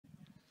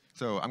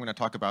So I'm going to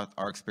talk about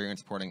our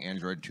experience porting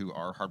Android to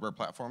our hardware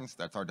platforms.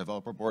 That's our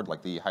developer board,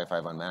 like the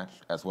HiFive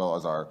Unmatched, as well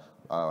as our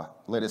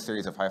latest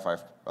series of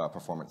HiFive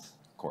performance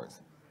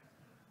cores.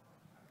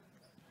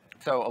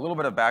 So a little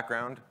bit of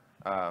background.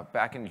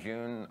 Back in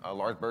June,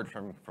 Lars Bird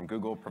from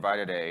Google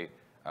provided a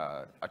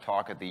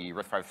talk at the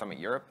RISC-V Summit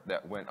Europe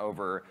that went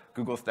over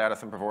Google's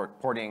status in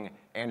porting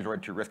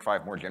Android to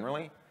RISC-V more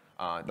generally.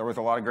 There was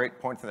a lot of great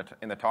points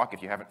in the talk.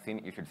 If you haven't seen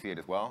it, you should see it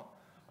as well.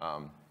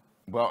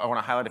 Well, I want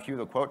to highlight a few of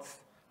the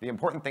quotes. The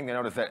important thing to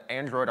note is that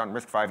Android on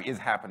RISC-V is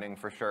happening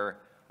for sure.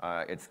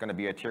 It's going to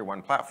be a tier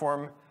 1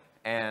 platform,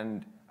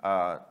 and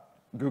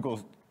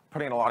Google's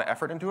putting a lot of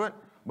effort into it.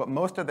 But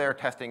most of their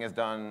testing is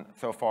done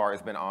so far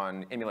has been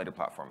on emulated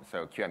platforms,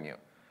 so QEMU.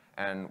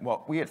 And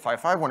what we at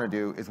SiFive want to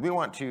do is we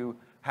want to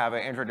have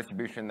an Android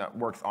distribution that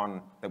works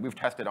on, that we've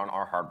tested on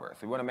our hardware.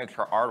 So we want to make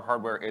sure our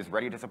hardware is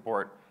ready to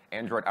support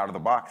Android out of the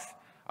box,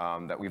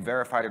 that we've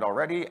verified it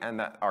already, and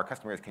that our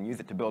customers can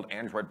use it to build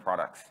Android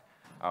products.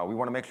 We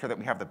want to make sure that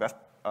we have the best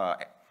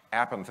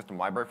app and system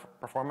library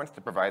performance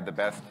to provide the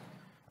best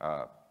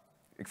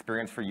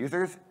experience for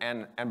users.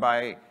 And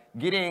by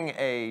getting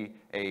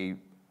a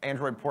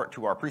Android port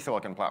to our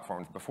pre-silicon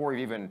platforms before we've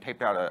even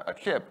taped out a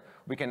chip,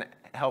 we can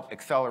help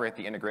accelerate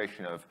the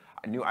integration of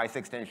new ICE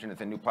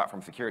extensions and new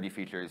platform security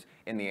features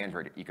in the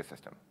Android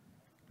ecosystem.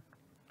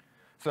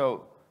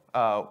 So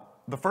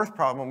the first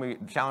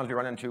challenge we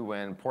run into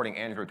when porting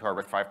Android to our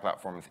RISC-V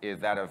platforms is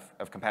that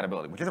of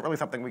compatibility, which isn't really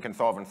something we can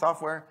solve in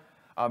software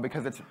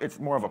because it's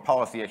more of a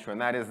policy issue, and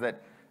that is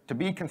that to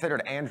be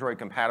considered Android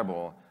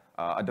compatible,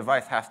 a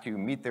device has to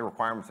meet the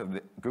requirements of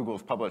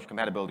Google's published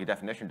compatibility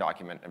definition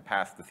document and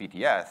pass the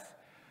CTS.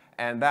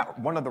 And that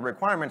one of the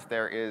requirements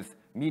there is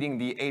meeting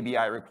the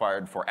ABI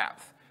required for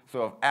apps.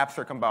 So if apps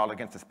are compiled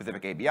against a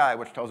specific ABI,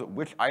 which tells it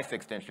which ICE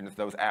extensions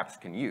those apps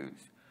can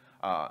use.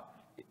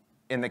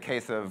 In the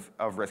case of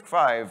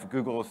RISC-V,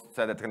 Google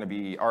said it's going to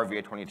be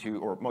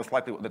RVA22, or most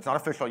likely, that's not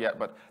official yet,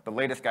 but the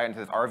latest guidance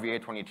is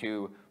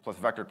RVA22 plus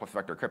vector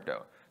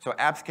crypto. So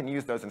apps can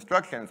use those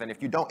instructions, and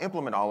if you don't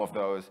implement all of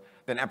those,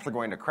 then apps are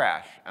going to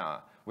crash,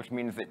 which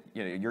means that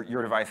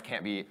your device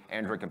can't be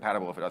Android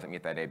compatible if it doesn't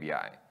meet that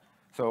ABI.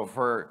 So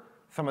for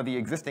some of the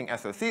existing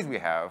SoCs we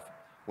have,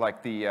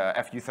 like the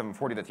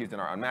FU740 that's used in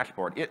our Unmatched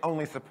board, it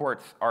only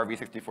supports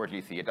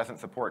RV64GC. It doesn't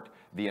support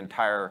the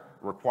entire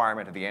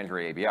requirement of the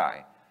Android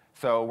ABI.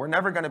 So we're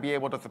never going to be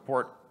able to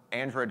support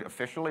Android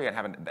officially,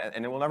 and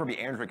it will never be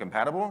Android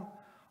compatible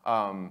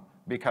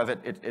because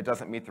it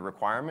doesn't meet the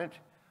requirement.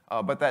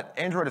 But that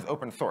Android is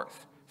open source,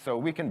 so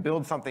we can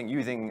build something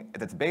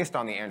that's based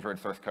on the Android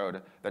source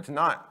code that's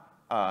not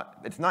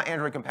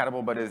Android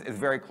compatible, but is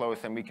very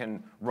close, and we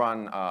can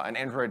run an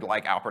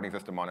Android-like operating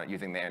system on it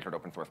using the Android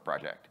open source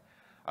project.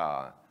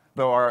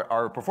 Though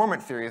our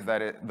performance series,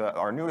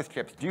 our newest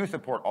chips do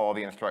support all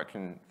the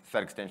instruction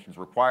set extensions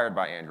required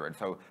by Android,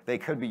 so they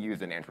could be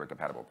used in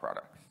Android-compatible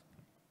products.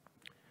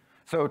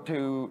 So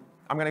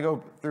I'm going to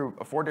go through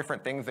 4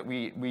 different things that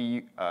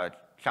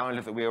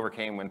challenges that we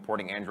overcame when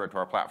porting Android to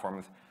our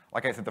platforms.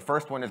 Like I said, the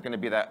first one is going to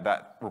be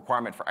that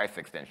requirement for ICE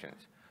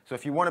extensions. So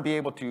if you want to be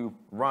able to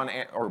run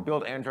or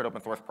build Android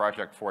open source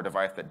project for a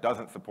device that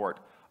doesn't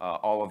support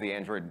all of the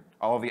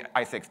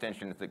ICE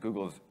extensions that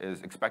Google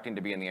is expecting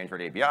to be in the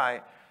Android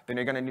ABI, then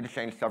you're going to need to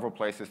change several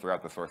places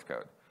throughout the source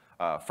code.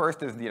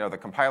 First is the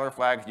compiler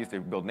flags used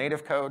to build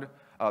native code,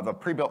 the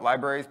pre-built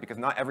libraries, because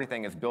not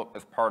everything is built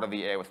as part of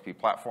the AOSP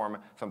platform.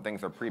 Some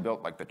things are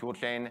pre-built, like the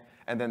toolchain,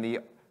 and then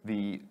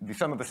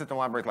some of the system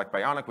libraries like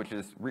Bionic, which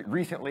is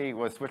recently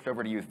was switched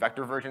over to use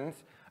vector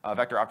versions,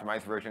 vector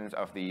optimized versions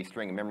of the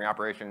string and memory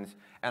operations,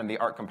 and the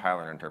ARC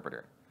compiler and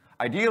interpreter.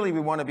 Ideally,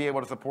 we want to be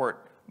able to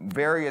support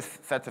various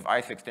sets of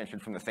ICE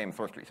extensions from the same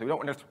source tree. So we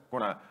don't just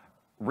want to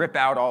rip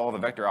out all the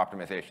vector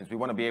optimizations. We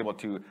want to be able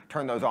to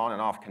turn those on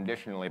and off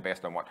conditionally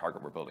based on what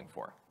target we're building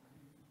for.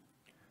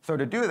 So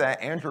to do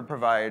that, Android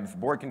provides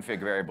board config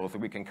variables that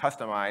we can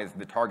customize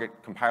the target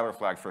compiler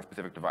flags for a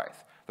specific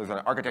device. There's an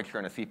architecture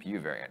and a CPU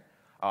variant.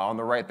 On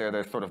the right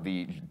there's sort of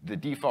the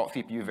default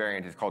CPU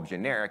variant is called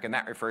generic, and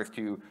that refers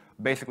to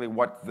basically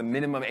what's the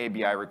minimum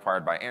ABI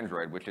required by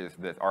Android, which is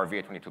this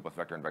RVA22 plus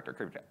vector and vector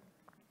crypto.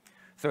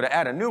 So to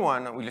add a new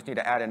one, we just need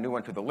to add a new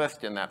one to the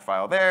list in that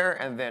file there,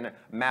 and then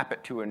map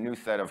it to a new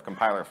set of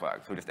compiler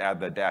flags. So just add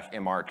the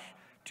 -march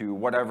to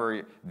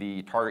whatever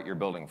the target you're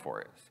building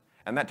for is.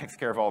 And that takes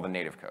care of all the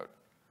native code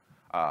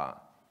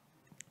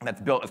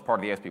that's built as part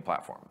of the AOSP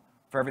platform.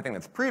 For everything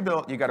that's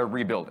pre-built, you got to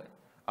rebuild it.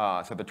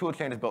 So the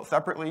toolchain is built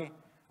separately,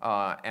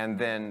 and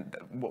then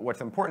what's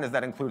important is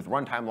that includes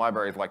runtime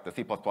libraries like the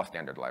C++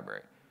 standard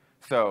library.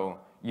 So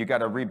you got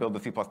to rebuild the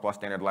C++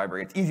 standard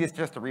library. It's easiest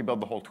just to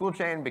rebuild the whole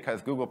toolchain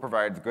because Google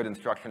provides good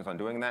instructions on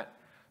doing that.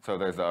 So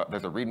there's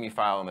a README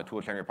file in the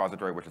toolchain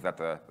repository, which is at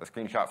the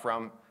screenshot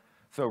from.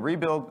 So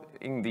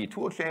rebuilding the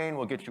toolchain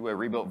will get you a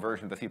rebuilt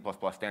version of the C++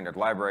 standard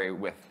library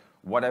with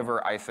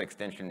whatever ICE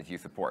extensions you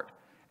support.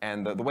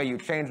 And the way you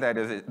change that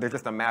is there's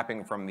just a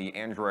mapping from the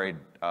Android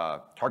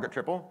target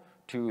triple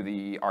to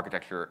the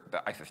architecture,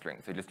 the ICE string.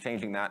 So just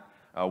changing that,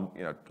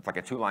 it's like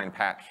a 2-line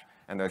patch,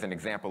 and there's an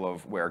example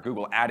of where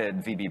Google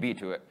added ZBB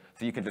to it,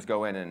 so you can just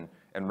go in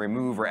and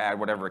remove or add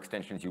whatever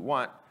extensions you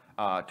want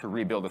to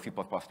rebuild the C++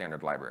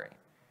 standard library.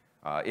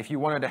 If you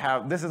wanted to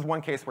have, this is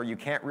one case where you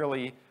can't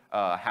really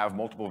have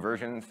multiple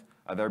versions.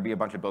 There would be a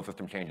bunch of build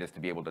system changes to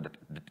be able to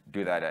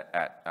do that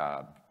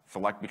at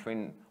select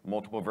between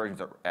multiple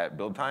versions at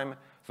build time.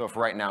 So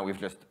for right now, we've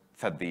just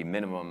set the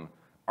minimum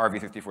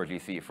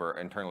RV64GC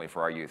internally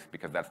for our use,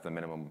 because that's the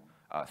minimum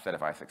set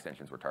of ICE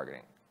extensions we're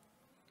targeting.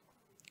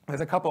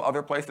 There's a couple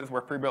other places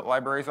where pre-built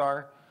libraries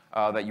are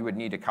that you would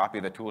need to copy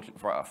the tool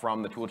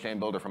from the toolchain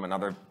build or from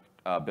another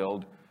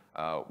build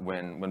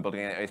when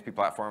building an AOSP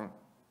platform.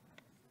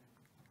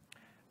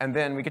 And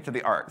then we get to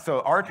the ART.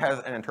 So ART has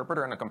an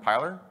interpreter and a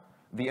compiler.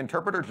 The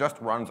interpreter just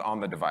runs on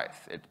the device.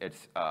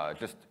 It's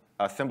just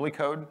assembly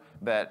code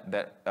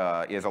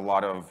that is a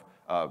lot of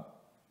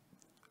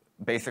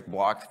basic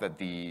blocks that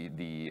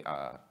the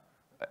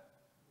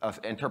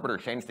interpreter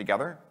chains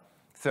together.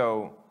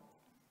 So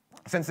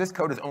since this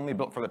code is only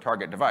built for the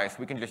target device,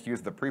 we can just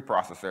use the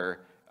preprocessor.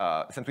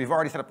 Since we've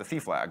already set up the C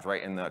flags,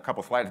 right? In the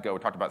couple slides ago, we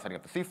talked about setting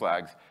up the C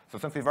flags. So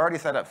since we've already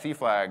set up C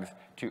flags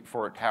to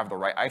have the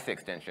right ICE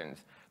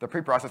extensions, the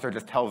preprocessor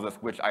just tells us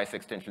which ICE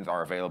extensions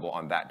are available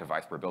on that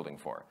device we're building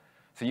for.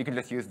 So you can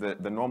just use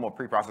the normal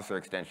preprocessor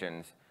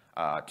extensions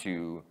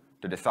to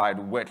decide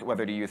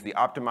whether to use the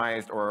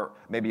optimized or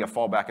maybe a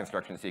fallback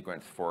instruction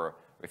sequence for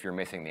if you're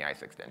missing the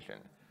ICE extension.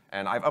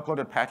 And I've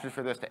uploaded patches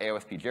for this to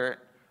AOSP Jarrett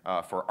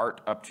for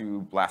ART up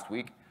to last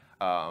week.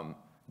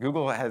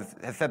 Google has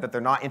said that they're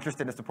not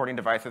interested in supporting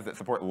devices that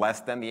support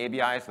less than the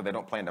ABI, so they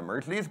don't plan to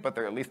merge these, but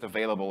they're at least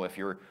available if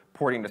you're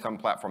porting to some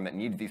platform that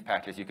needs these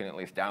patches. You can at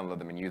least download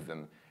them and use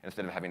them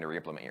instead of having to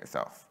re-implement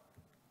yourself.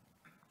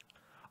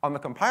 On the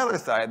compiler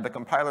side, the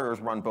compiler is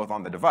run both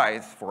on the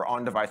device for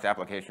on-device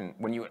application.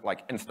 When you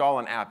install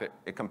an app,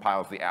 it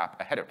compiles the app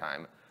ahead of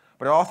time,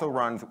 but it also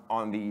runs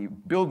on the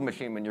build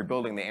machine when you're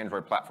building the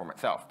Android platform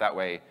itself. That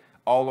way,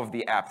 all of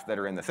the apps that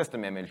are in the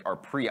system image are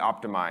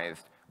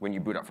pre-optimized when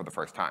you boot up for the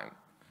first time.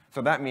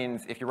 So that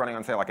means if you're running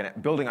on, say,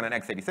 building on an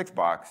x86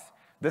 box,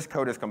 this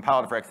code is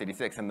compiled for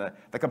x86, and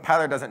the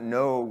compiler doesn't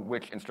know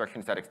which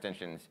instruction set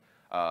extensions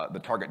the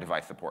target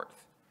device supports.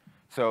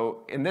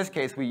 So in this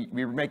case, we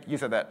make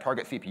use of that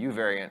target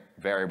CPU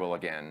variable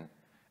again,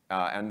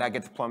 and that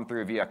gets plumbed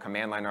through via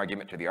command line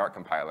argument to the ART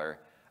compiler,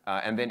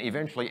 and then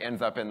eventually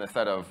ends up in the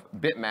set of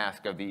bit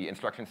mask of the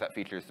instruction set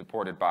features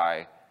supported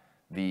by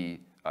the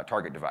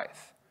target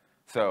device.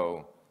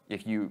 So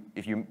if you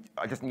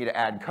just need to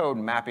add code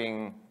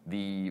mapping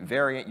the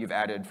variant you've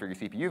added for your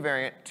CPU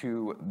variant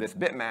to this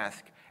bit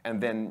mask, and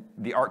then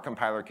the ART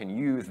compiler can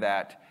use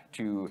that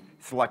to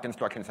select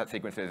instruction set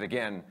sequences,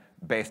 again,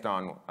 based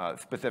on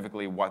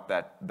specifically what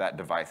that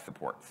device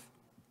supports.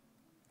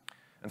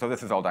 And so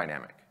this is all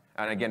dynamic.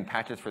 And again,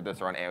 patches for this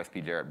are on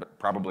AOSP Jarrett, but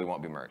probably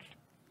won't be merged.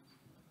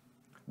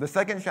 The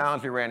second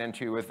challenge we ran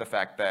into is the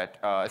fact that,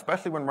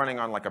 especially when running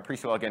on a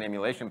pre-silicon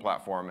emulation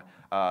platform,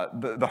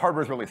 the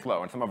hardware is really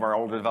slow, and some of our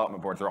older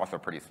development boards are also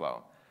pretty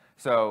slow.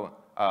 So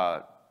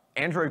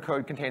Android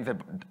code contains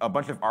a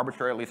bunch of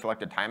arbitrarily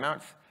selected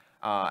timeouts,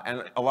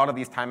 and a lot of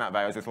these timeout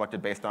values are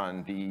selected based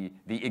on the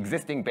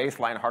existing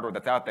baseline hardware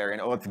that's out there,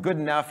 and it's good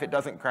enough, it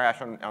doesn't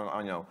crash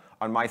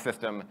on my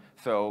system,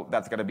 so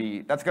that's got to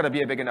be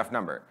a big enough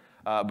number.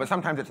 But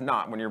sometimes it's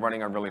not when you're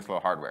running on really slow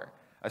hardware.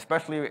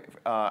 Especially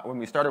when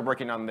we started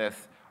working on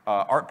this,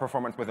 ART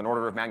performance was an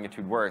order of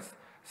magnitude worse.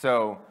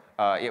 So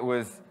it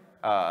was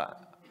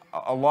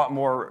a lot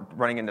more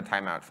running into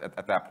timeouts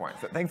at that point.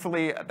 So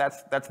thankfully,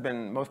 that's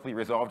been mostly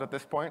resolved at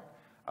this point.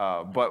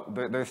 But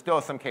there's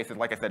still some cases,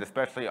 like I said,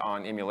 especially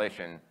on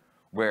emulation,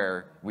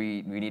 where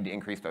we need to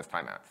increase those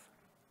timeouts.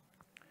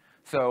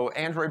 So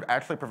Android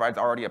actually provides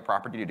already a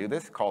property to do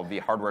this called the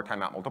hardware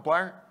timeout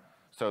multiplier.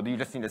 So you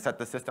just need to set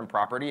the system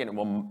property,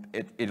 and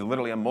it's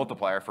literally a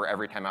multiplier for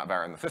every timeout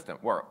value in the system.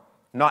 Or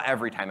not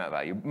every timeout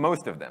value,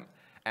 most of them.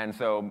 And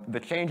so the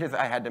changes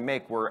I had to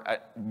make were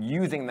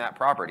using that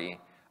property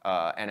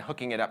and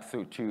hooking it up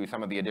to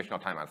some of the additional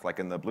timeouts, like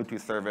in the Bluetooth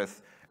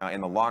service,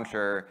 in the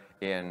launcher,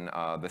 in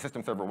the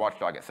system server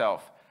watchdog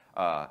itself,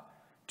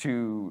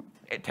 to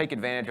take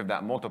advantage of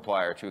that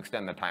multiplier to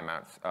extend the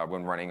timeouts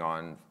when running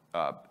on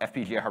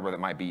FPGA hardware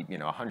that might be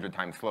 100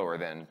 times slower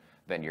than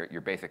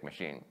your basic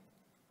machine.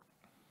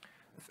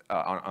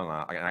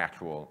 On an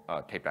actual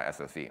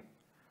tape.soc.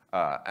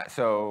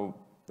 So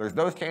there's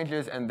those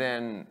changes, and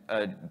then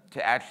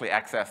to actually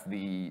access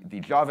the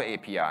Java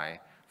API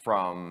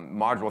from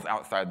modules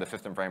outside the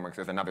system frameworks,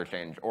 there's another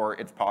change, or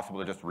it's possible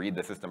to just read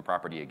the system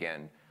property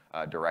again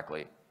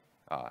directly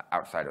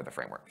outside of the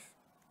frameworks.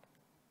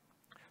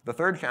 The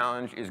third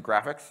challenge is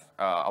graphics.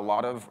 A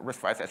lot of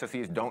RISC-V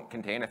SoCs don't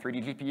contain a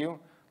 3D GPU.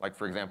 Like,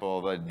 for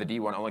example, the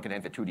D1 only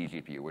contains a 2D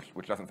GPU,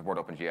 which doesn't support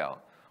OpenGL.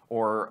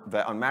 Or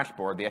the Unmatched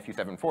board, the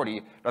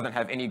FU740, doesn't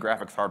have any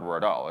graphics hardware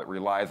at all. It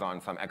relies on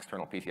some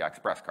external PCI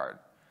Express card.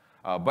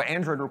 But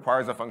Android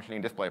requires a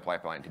functioning display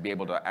pipeline to be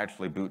able to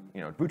actually boot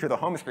to the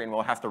home screen.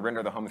 Well, it has to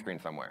render the home screen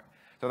somewhere.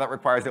 So that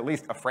requires at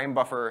least a frame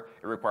buffer.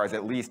 It requires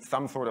at least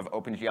some sort of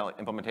OpenGL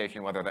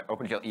implementation, whether the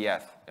OpenGL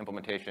ES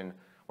implementation,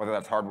 whether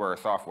that's hardware or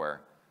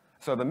software.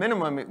 So the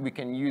minimum, we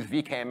can use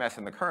VKMS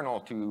in the kernel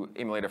to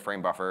emulate a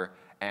frame buffer,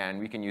 and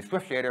we can use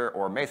SwiftShader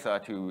or Mesa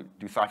to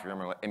do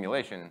software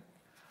emulation.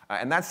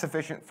 And that's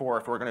sufficient for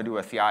if we're going to do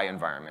a CI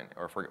environment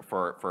or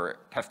for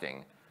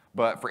testing.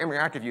 But for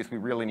interactive use, we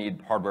really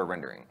need hardware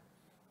rendering.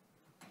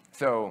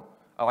 So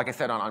like I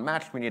said, on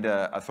Unmatched, we need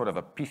a sort of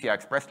a PCI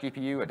Express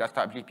GPU, a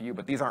desktop GPU,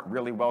 but these aren't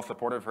really well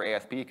supported for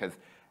ASP because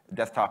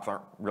desktops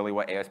aren't really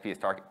what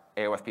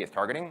AOSP is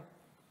targeting.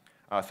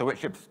 So it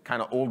ships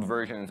kind of old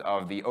versions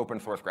of the open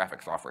source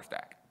graphics software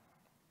stack.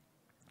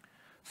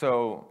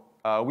 So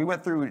we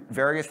went through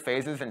various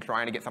phases in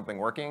trying to get something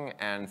working,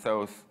 and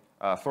so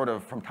sort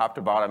of from top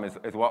to bottom is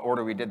what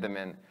order we did them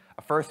in.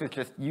 First is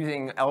just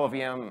using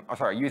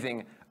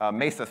using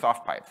Mesa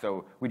softpipe.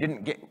 So we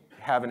didn't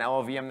have an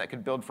LLVM that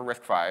could build for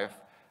RISC-V,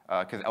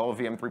 because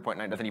LLVM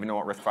 3.9 doesn't even know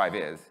what RISC-V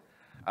is,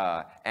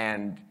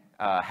 and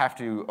have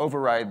to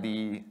override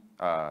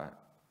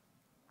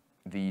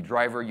the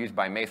driver used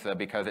by Mesa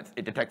because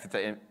it detects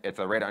it's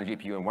a Radon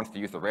GPU and wants to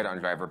use the Radon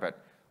driver,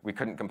 but we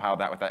couldn't compile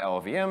that with that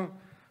LLVM.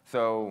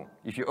 So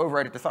if you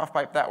override it to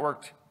softpipe, that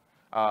worked.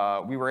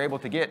 We were able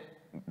to get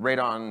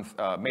Radon's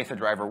Mesa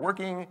driver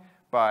working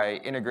by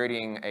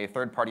integrating a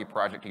third-party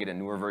project to get a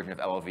newer version of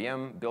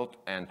LLVM built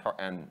and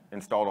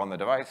installed on the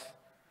device.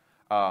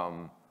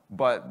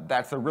 But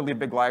that's a really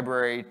big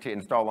library to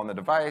install on the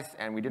device,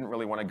 and we didn't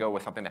really want to go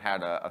with something that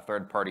had a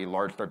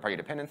large third-party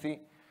dependency.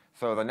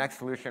 So the next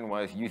solution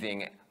was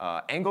using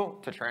Angle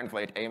to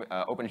translate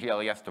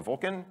OpenGLES to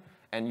Vulkan,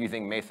 and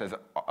using Mesa's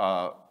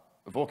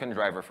Vulkan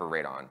driver for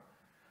Radon,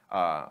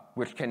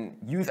 which can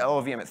use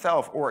LLVM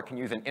itself, or it can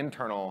use an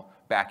internal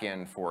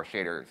backend for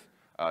shaders,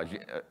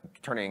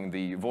 turning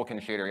the Vulkan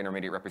shader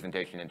intermediate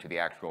representation into the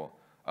actual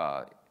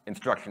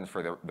instructions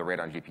for the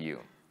Radon GPU.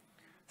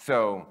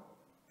 So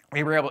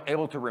we were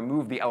able to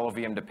remove the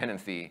LLVM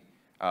dependency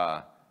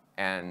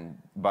and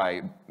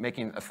by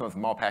making some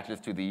small patches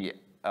to the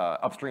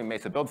Upstream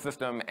Mesa build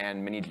system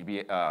and mini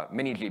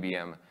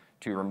GBM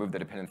to remove the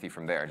dependency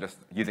from there, just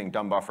using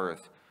dumb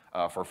buffers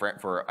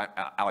for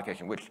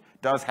allocation, which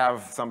does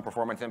have some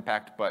performance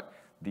impact, but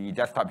the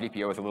desktop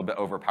GPU is a little bit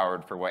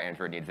overpowered for what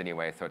Android needs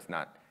anyway, so it's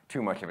not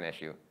too much of an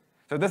issue.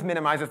 So this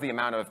minimizes the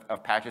amount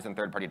of patches and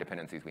third-party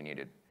dependencies we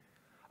needed.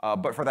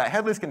 But for that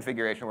headless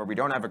configuration where we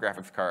don't have a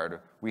graphics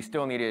card, we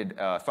still needed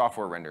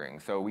software rendering.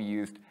 So we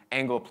used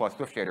Angle plus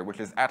SwiftShader,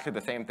 which is actually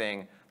the same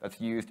thing that's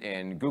used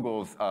in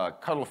Google's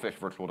Cuttlefish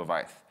virtual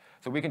device.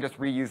 So we can just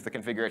reuse the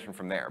configuration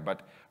from there.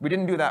 But we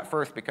didn't do that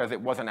first because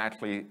it wasn't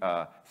actually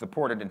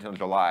supported until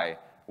July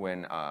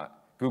when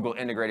Google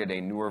integrated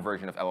a newer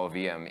version of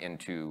LLVM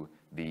into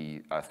the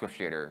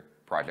SwiftShader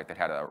project that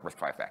had a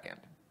RISC-V backend.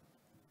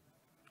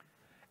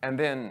 And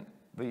then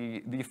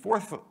the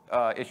fourth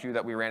issue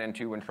that we ran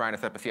into when trying to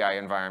set up a CI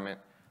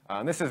environment,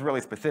 and this is really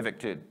specific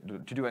to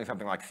doing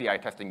something like CI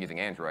testing using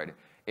Android,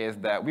 is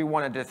that we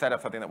wanted to set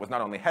up something that was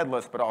not only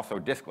headless, but also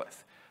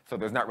diskless. So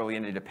there's not really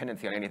any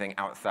dependency on anything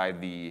outside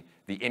the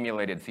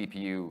emulated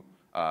CPU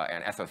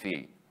and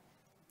SoC.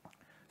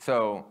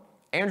 So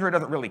Android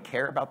doesn't really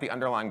care about the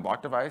underlying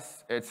block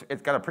device. It's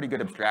got a pretty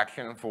good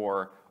abstraction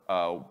for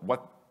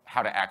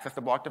how to access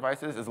the block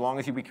devices. As long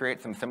as we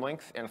create some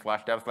symlinks in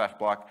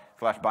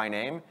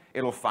 /dev/block/by-name,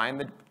 it'll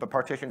find the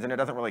partitions, and it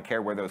doesn't really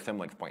care where those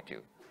symlinks point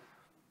to.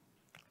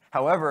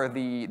 However,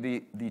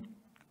 the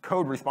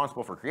code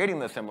responsible for creating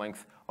those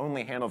symlinks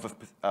only handles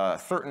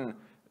certain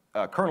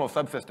kernel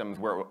subsystems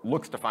where it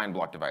looks to find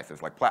block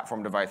devices, like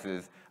platform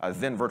devices,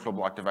 Zen virtual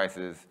block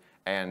devices,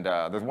 and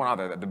there's one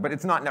other, but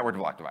it's not network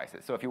block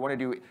devices. So if you want to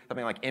do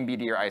something like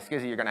MBD or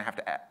iSCSI, you're going to have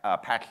to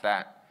patch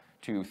that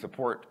to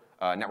support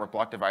network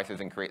block devices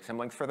and create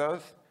symlinks for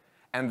those.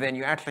 And then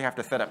you actually have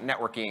to set up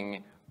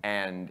networking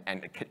and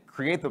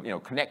create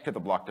connect to the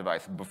block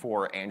device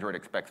before Android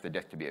expects the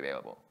disk to be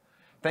available.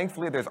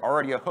 Thankfully, there's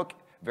already a hook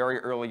very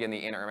early in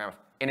the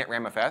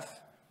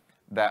init-ramfs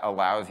that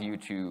allows you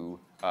to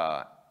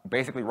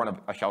basically run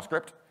a shell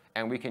script,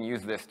 and we can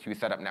use this to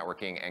set up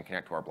networking and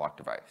connect to our block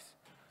device.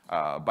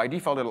 By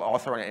default, it'll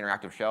also run an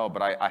interactive shell,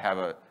 but I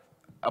have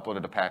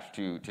uploaded a patch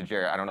to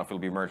Jared. I don't know if it'll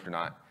be merged or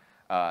not.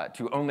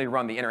 To only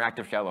run the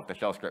interactive shell if the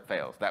shell script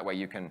fails. That way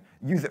you can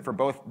use it for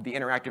both the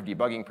interactive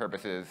debugging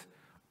purposes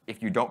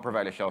if you don't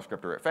provide a shell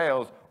script or it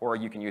fails, or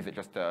you can use it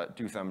just to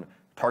do some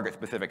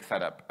target-specific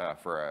setup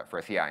for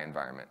a CI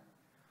environment.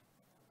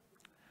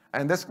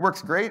 And this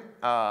works great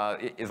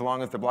as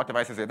long as the block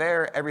devices are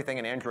there. Everything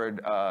in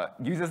Android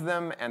uses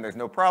them, and there's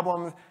no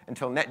problems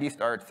until netd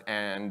starts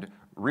and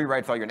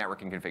rewrites all your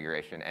networking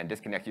configuration and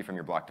disconnects you from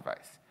your block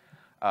device.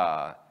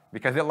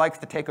 Because it likes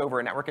to take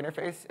over a network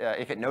interface.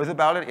 If it knows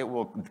about it, it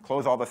will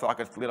close all the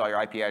sockets, delete all your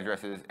IP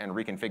addresses, and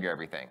reconfigure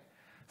everything.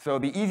 So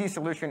the easy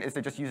solution is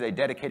to just use a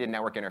dedicated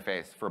network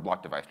interface for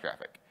block device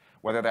traffic,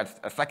 whether that's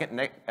a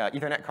second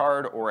Ethernet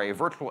card or a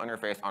virtual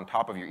interface on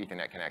top of your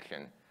Ethernet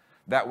connection.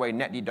 That way,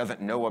 netd doesn't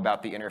know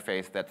about the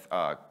interface that's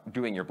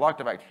doing your block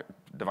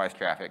device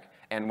traffic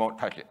and won't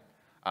touch it.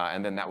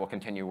 And then that will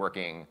continue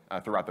working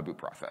throughout the boot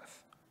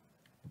process.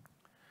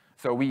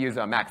 So we use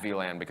Mac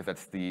VLAN because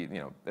that's the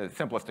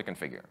simplest to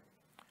configure.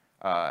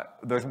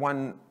 There's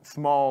one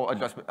small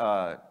adjustment,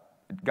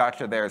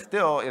 gotcha there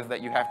still, is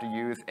that you have to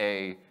use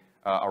a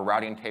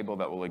routing table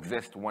that will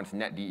exist once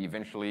netd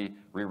eventually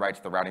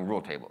rewrites the routing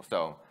rule table.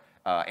 So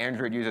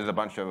Android uses a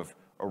bunch of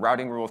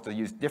routing rules to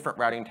use different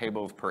routing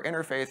tables per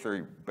interface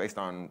or based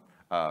on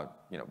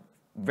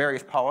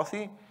various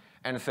policy.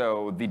 And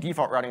so the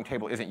default routing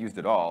table isn't used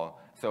at all.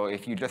 So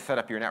if you just set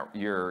up use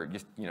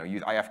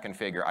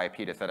ifconfig or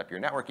IP to set up your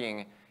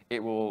networking,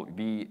 it will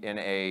be in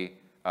a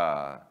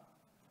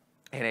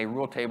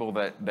rule table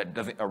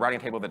a routing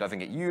table that doesn't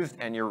get used,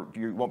 and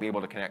you won't be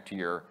able to connect to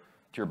your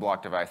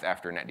block device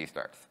after netd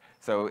starts.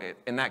 So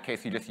in that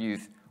case, you just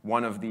use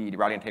one of the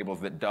routing tables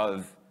that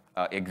does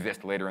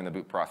exist later in the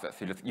boot process.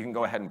 So you can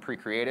go ahead and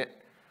pre-create it.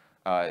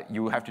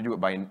 You have to do it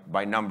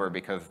by number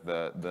because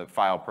the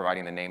file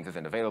providing the names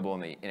isn't available in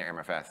the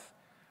MFS.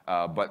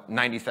 But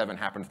 97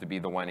 happens to be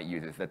the one it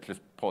uses that's just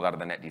pulled out of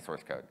the netd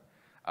source code.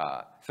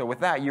 So with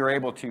that, you're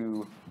able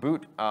to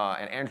boot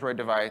an Android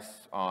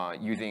device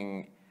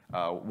using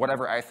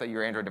whatever ISA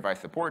your Android device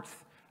supports,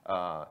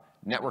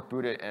 network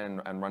boot it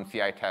and run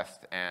CI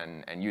tests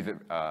and use it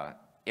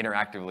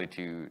interactively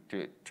to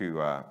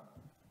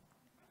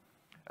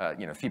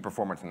see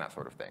performance and that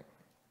sort of thing.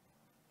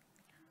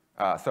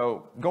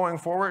 So going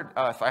forward,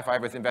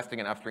 SiFive is investing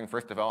in upstream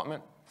first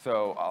development.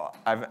 So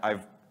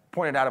I've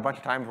pointed out a bunch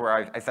of times where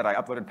I said I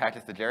uploaded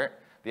patches to Jarrett.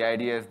 The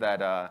idea is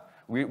that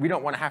we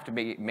don't want to have to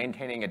be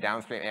maintaining a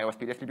downstream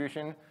AOSP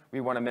distribution. We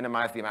want to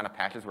minimize the amount of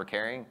patches we're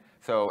carrying.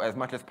 So as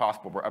much as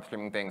possible, we're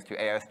upstreaming things to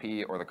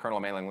AOSP or the kernel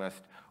mailing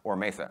list or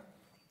Mesa,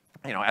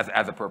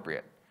 as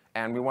appropriate.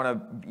 And we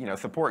want to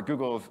support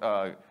Google's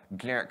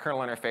generic kernel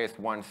interface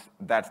once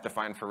that's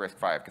defined for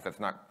RISC-V, because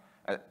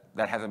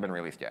that hasn't been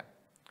released yet.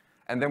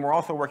 And then we're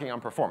also working on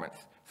performance.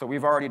 So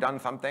we've already done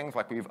some things,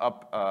 like we've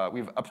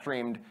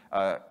upstreamed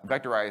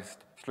vectorized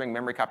string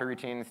memory copy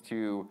routines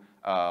to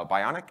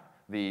Bionic,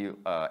 the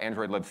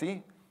Android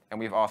libc, and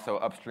we've also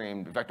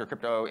upstreamed vector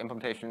crypto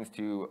implementations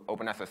to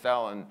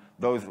OpenSSL, and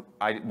those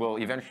will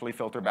eventually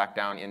filter back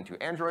down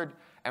into Android.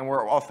 And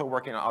we're also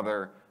working on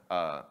other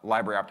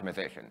library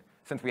optimization.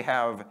 Since we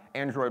have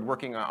Android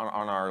working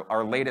on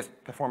our latest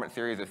performance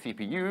series of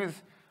CPUs,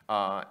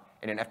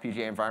 in an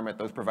FPGA environment,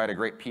 those provide a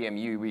great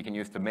PMU we can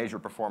use to measure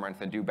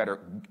performance and do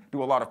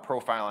a lot of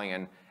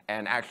profiling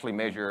and actually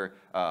measure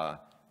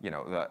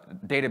the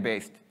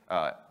data-based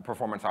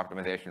performance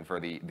optimization for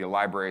the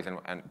libraries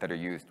that are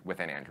used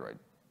within Android.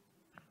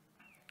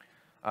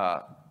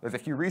 There's a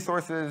few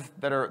resources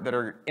that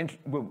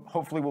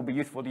hopefully will be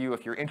useful to you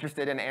if you're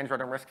interested in Android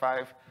and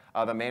RISC-V.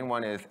 The main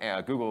one is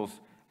Google's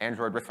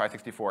Android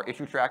RISC-V64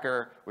 issue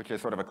tracker, which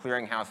is sort of a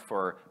clearinghouse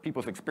for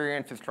people's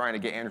experiences trying to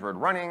get Android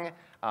running,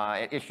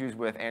 issues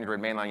with Android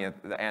mainline,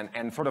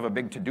 and sort of a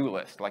big to-do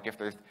list. Like if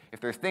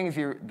there's things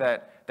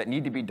that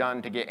need to be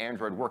done to get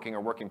Android working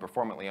or working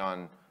performantly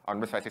on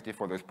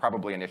RISC-V64, there's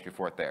probably an issue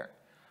for it there.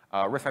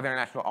 RISC-V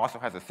International also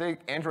has a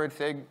Android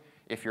SIG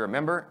if you're a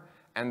member,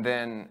 and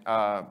then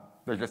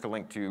there's just a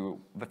link to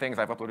the things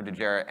I've uploaded to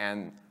Jarrett,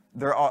 and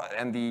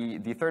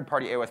the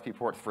third-party AOSP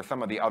ports for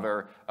some of the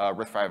other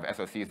RISC-V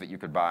SoCs that you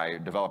could buy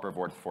developer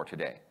boards for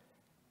today.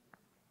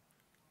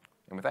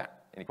 And with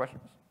that, any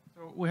questions?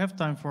 So we have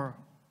time for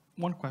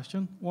one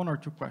question, one or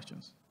two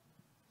questions.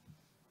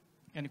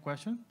 Any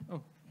question?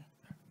 Oh.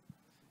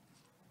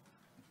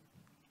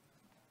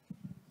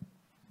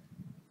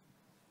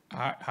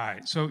 Hi.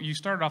 So you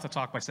started off the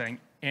talk by saying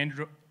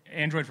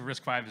Android for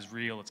RISC-V is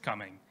real, it's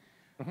coming.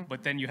 Mm-hmm.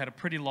 But then you had a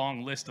pretty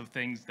long list of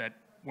things that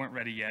weren't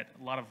ready yet,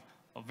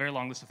 a very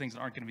long list of things that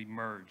aren't going to be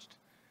merged.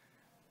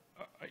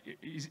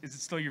 Is it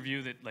still your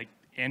view that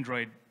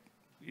Android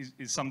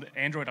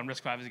Android on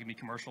RISC-V is going to be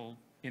commercial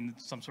in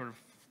some sort of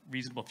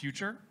reasonable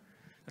future?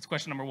 That's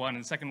question number one.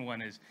 And the second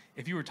one is,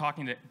 if you were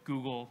talking to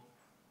Google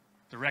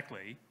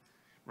directly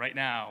right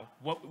now,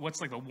 what's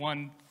the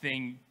one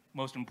thing,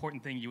 most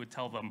important thing you would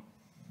tell them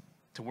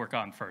to work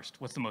on first?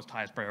 What's the most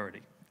highest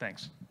priority?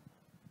 Thanks.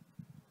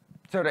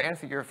 So to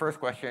answer your first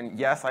question,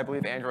 yes, I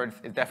believe Android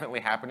is definitely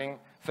happening.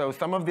 So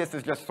some of this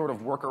is just sort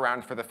of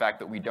workaround for the fact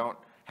that we don't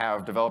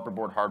have developer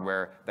board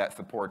hardware that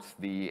supports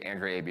the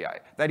Android ABI.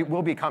 That it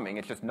will be coming,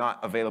 it's just not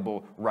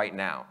available right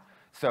now.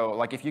 So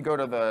like if you go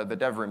to the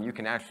dev room, you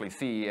can actually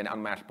see an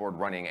unmatched board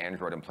running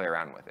Android and play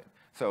around with it.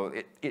 So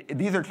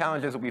these are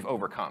challenges that we've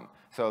overcome.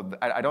 So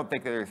I don't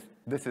think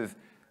this is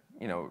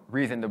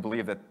reason to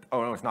believe that,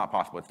 oh no, it's not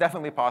possible. It's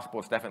definitely possible,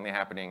 it's definitely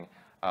happening.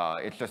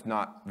 It's just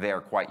not there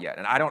quite yet.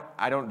 And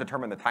I don't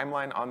determine the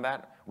timeline on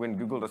that when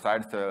Google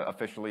decides to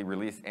officially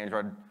release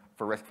Android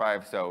for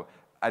RISC-V, so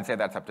I'd say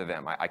that's up to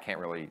them. I can't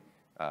really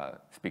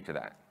speak to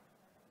that.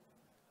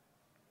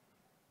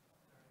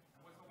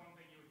 What's the one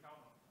thing you would tell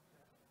them?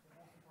 The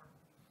most important?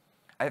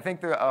 I think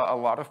there are a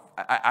lot of,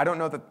 I don't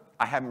know that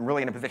I am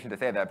really in a position to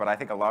say that, but I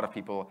think a lot of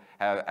people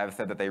have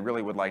said that they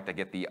really would like to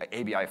get the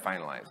ABI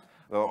finalized.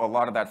 A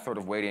lot of that's sort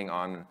of waiting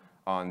on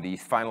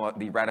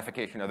the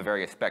ratification of the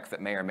various specs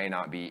that may or may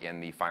not be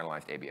in the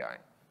finalized ABI. I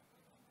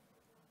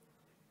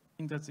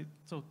think that's it.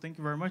 So thank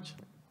you very much.